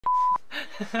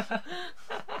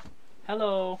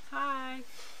Hello. Hi.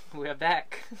 We are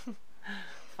back.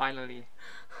 Finally.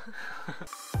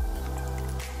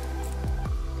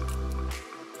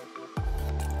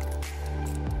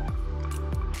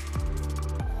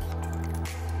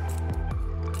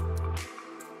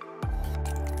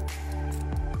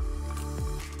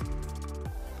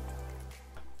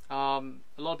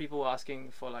 A lot of people were asking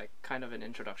for like kind of an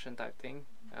introduction type thing,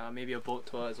 maybe a boat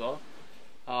tour as well.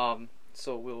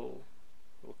 So we'll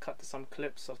cut to some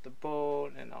clips of the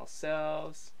boat and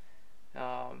ourselves,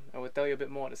 and we'll tell you a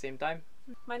bit more at the same time.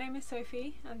 My name is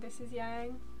Sophie and this is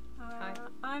Yang. Hi.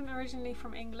 I'm originally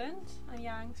from England and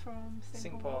Yang's from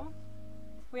Singapore.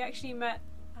 We actually met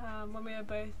when we were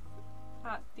both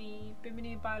at the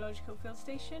Bimini Biological Field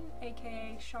Station,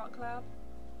 aka Shark Lab,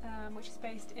 which is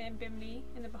based in Bimini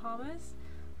in the Bahamas.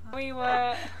 We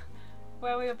were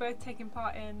both taking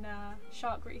part in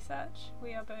shark research.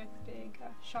 We are both big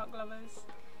shark lovers.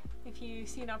 If you've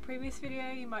seen our previous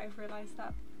video, you might have realised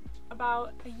that.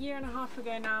 About a year and a half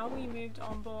ago now, we moved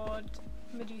on board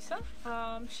Medusa.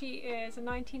 She is a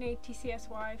 1980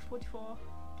 CSY 44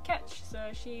 Ketch,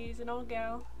 so she's an old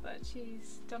girl, but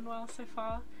she's done well so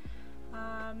far.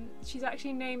 She's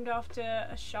actually named after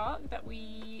a shark that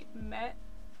we met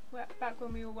back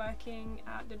when we were working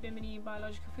at the Bimini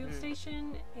Biological Field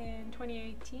Station in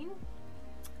 2018.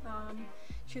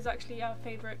 She's actually our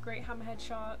favourite great hammerhead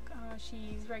shark.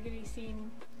 She's regularly seen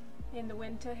in the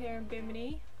winter here in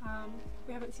Bimini.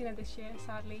 We haven't seen her this year,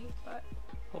 sadly, but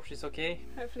Hope she's okay.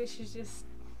 hopefully she's just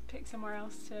picked somewhere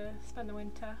else to spend the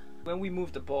winter. When we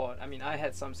moved aboard, I mean, I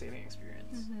had some sailing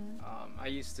experience. I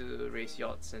used to race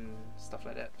yachts and stuff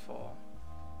like that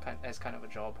as kind of a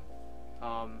job.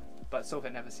 But Sophie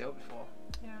had never sailed before.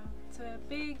 Yeah, it's a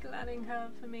big learning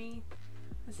curve for me.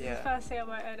 This is Yeah. the first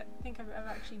sailboat I think I've ever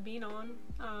actually been on.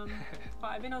 But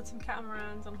I've been on some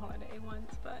catamarans on holiday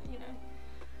once, but you know.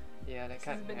 Yeah, that This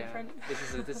kind is a bit different.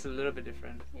 This is a little bit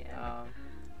different. Yeah.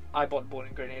 I bought a boat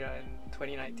in Grenada in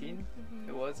 2019.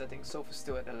 It was, I think Sophie was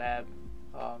still at the lab.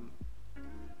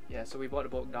 Yeah, so we bought a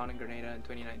boat down in Grenada in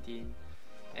 2019,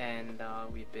 and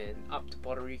we've been up to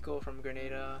Puerto Rico from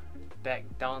Grenada, back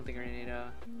down to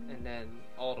Grenada, and then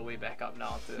all the way back up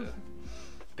now to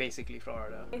basically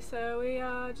Florida. Okay, so we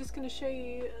are just going to show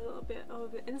you a little bit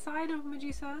of the inside of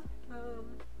Medusa. So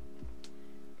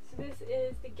this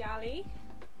is the galley.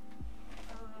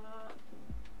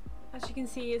 As you can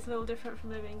see, it's a little different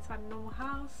from living inside a normal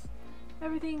house.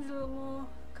 Everything's a little more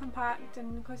compact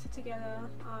and closer together.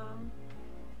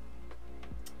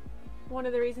 One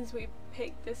of the reasons we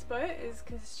picked this boat is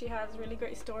because she has really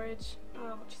great storage,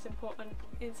 which is important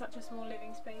in such a small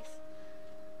living space.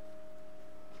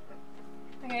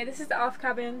 Okay, this is the aft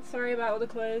cabin. Sorry about all the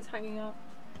clothes hanging up.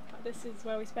 This is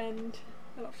where we spend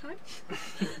a lot of time.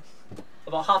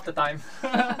 About half the time.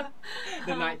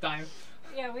 The night time.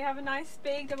 Yeah, we have a nice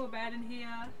big double bed in here.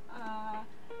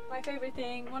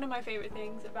 One of my favourite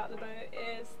things about the boat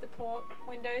is the port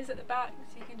windows at the back,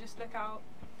 so you can just look out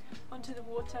onto the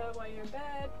water while you're in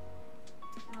bed.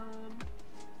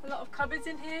 A lot of cupboards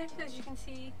in here, as you can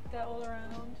see, they're all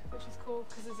around, which is cool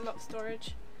because there's a lot of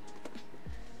storage.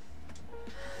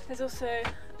 There's also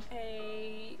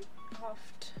a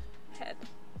aft head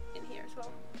in here as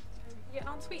well, so you get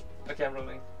en suite. Okay, I'm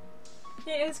rolling.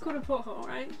 Yeah, it's called a porthole,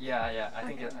 right? Yeah, I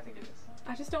think Okay. I think it is.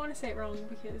 I just don't want to say it wrong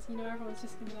because you know everyone's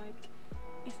just gonna be like,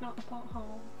 it's not a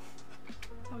porthole.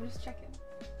 So I'm just checking.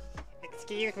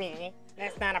 Excuse me,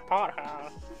 that's not a porthole.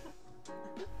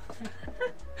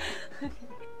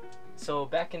 So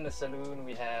back in the saloon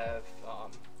we have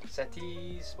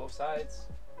settees, both sides,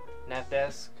 nav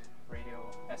desk, radio,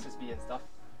 SSB and stuff.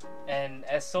 And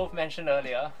as Soph mentioned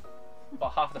earlier,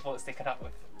 about half the boat is taken up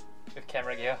with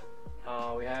camera gear.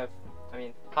 We have, I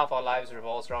mean, half our lives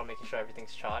revolves around making sure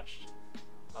everything's charged.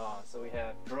 So we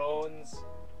have drones,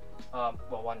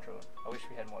 well, one drone. I wish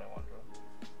we had more than one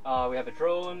drone. We have a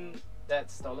drone,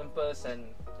 that's the Olympus, and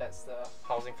that's the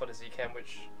housing for the Z-Cam,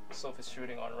 which Soph is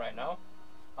shooting on right now.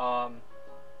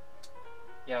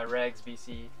 Yeah, rags,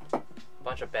 BC, a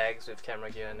bunch of bags with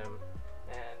camera gear in them,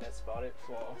 and that's about it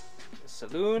for the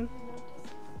saloon.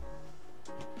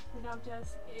 The nav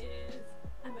desk is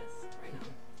MS right now.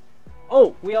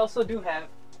 Oh, we also do have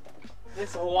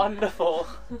this wonderful,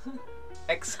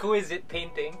 exquisite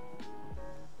painting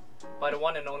by the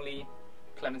one and only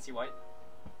Clemency White.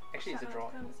 Actually, it's a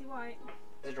drawing. Clemency White.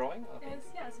 It's a drawing? Okay.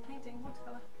 Yeah, it's a painting,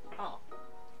 watercolour. Oh,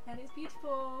 And it's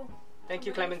beautiful. thank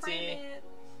you, I'm gonna Clemency. frame it.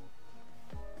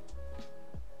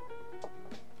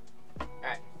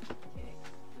 Alright. Okay,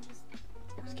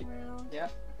 I'm just keep- turning around. Yeah.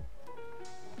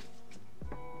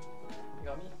 You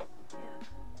got me? Yeah.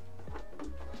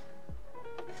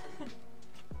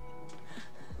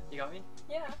 got me?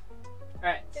 Yeah.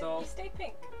 Alright, so You stay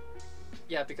pink.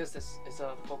 yeah, because this is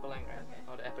a focal length, right? Okay.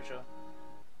 Or the aperture.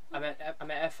 I'm at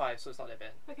f5, so it's not that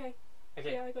bad. Okay.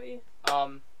 Okay. Yeah, I got you.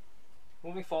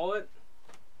 Moving forward,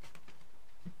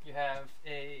 you have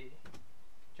a.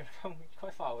 You're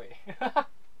quite far away.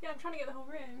 Yeah, I'm trying to get the whole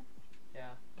room. Yeah.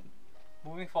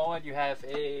 Moving forward, you have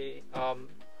a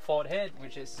forward head,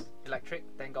 which is electric.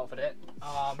 Thank God for that.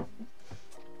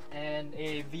 And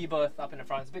a V berth up in the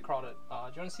front. It's a bit crowded. Do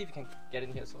you want to see if you can get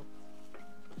in here, so?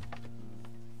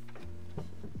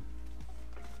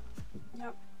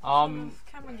 Yep.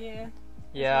 Camera gear.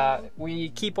 Yeah, we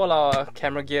keep all our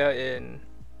camera gear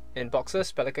in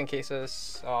boxes, pelican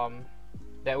cases.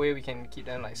 That way we can keep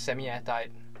them like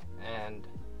semi-airtight, and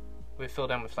we fill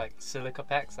them with like silica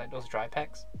packs, like those dry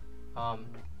packs,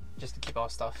 just to keep our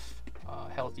stuff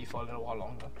healthy for a little while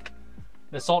longer.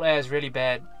 The salt air is really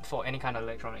bad for any kind of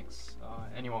electronics.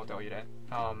 Anyone will tell you that.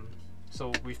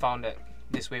 So we found that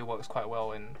this way works quite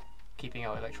well in keeping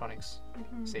our electronics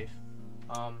safe.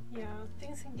 Yeah,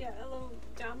 things can get a little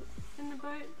damp in the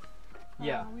boat.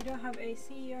 Yeah. We don't have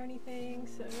AC or anything,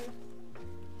 so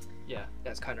Yeah,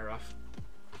 that's kind of rough.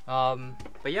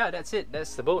 But yeah, that's it.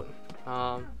 That's the boat.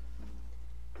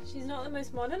 she's not the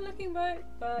most modern looking boat,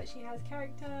 but she has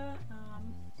character.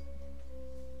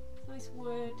 Nice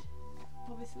wood.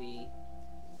 Obviously,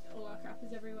 all our crap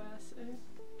is everywhere, so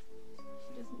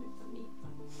she doesn't look that neat.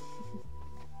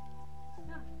 But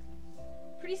yeah,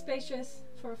 pretty spacious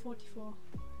for a 44.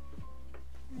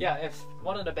 Yeah, if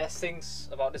one of the best things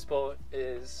about this boat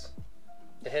is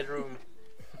the headroom.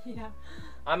 Yeah.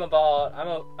 I'm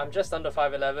just under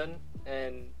 5'11",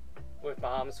 and with my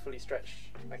arms fully stretched,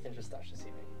 I can just touch the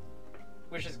ceiling,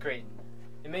 which is great.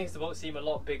 It makes the boat seem a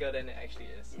lot bigger than it actually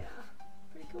is. Yeah,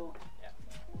 pretty cool. Yeah.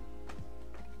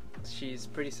 She's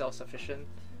pretty self-sufficient.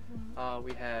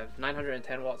 We have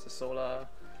 910 watts of solar.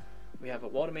 We have a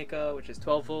water maker, which is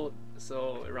 12 volt,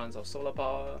 so it runs off solar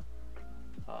power.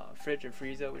 Fridge and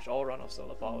freezer, which all run off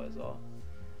solar power as well.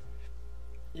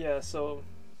 Yeah, so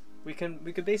we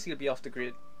could basically be off the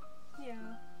grid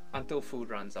Yeah. until food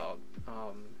runs out.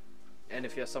 And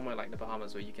if you're somewhere like the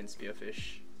Bahamas where you can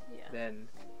spearfish, Yeah. then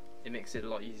it makes it a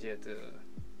lot easier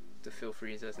to fill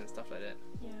freezers and stuff like that.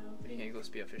 Yeah. You can go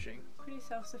spearfishing. Pretty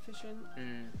self-sufficient,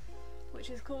 which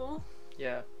is cool.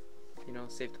 Yeah, you know,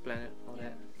 save the planet, all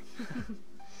that.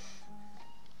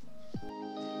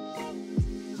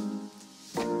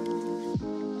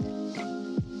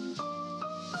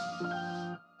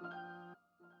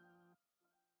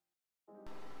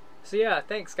 So yeah,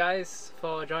 thanks guys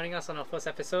for joining us on our first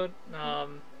episode.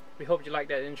 We hope you liked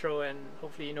that intro, and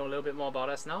hopefully you know a little bit more about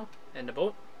us now and the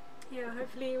boat. Yeah,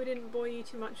 hopefully we didn't bore you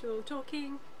too much with all the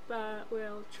talking, but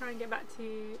we'll try and get back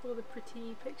to all the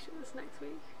pretty pictures next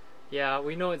week. Yeah,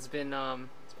 we know it's been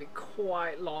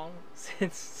quite long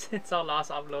since our last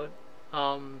upload,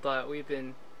 but we've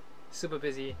been super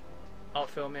busy out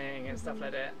filming and stuff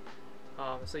like that.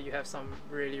 So you have some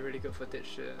really good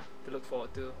footage to look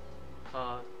forward to.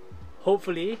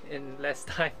 Hopefully in less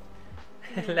time,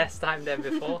 less time than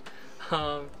before.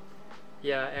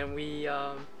 Yeah, and we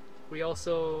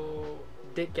also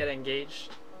did get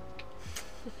engaged.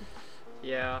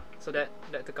 Yeah, so that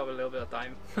took up a little bit of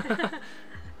time.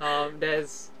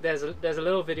 There's a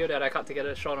little video that I cut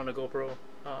together, shot on a GoPro,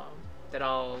 that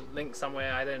I'll link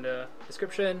somewhere either in the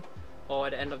description or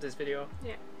at the end of this video.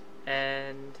 Yeah.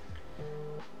 And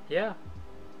yeah.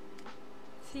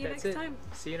 See you next time.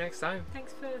 See you next time.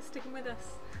 Thanks for sticking with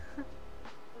us.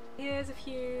 Here's a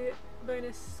few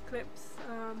bonus clips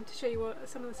to show you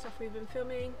some of the stuff we've been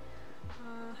filming.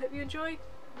 Hope you enjoy.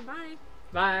 Bye.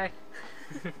 Bye.